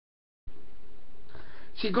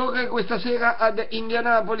Si corre questa sera ad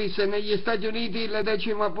Indianapolis, negli Stati Uniti, il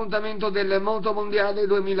 10° appuntamento del Motomondiale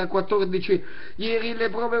 2014. Ieri le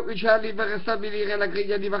prove ufficiali per stabilire la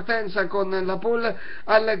griglia di partenza, con la pole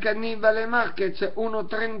al Cannibale Marquez,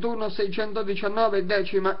 1:31.619,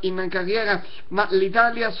 decima in carriera, ma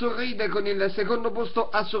l'Italia sorride con il secondo posto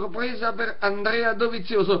a sorpresa per Andrea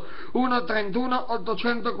Dovizioso,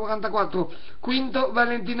 1:31.844. Quinto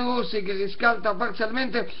Valentino Rossi, che riscalda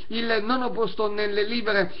parzialmente il nono posto nelle libere,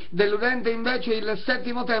 deludente invece il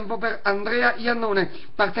settimo tempo per Andrea Iannone.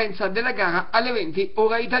 Partenza della gara alle 20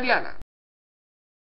 ora italiana.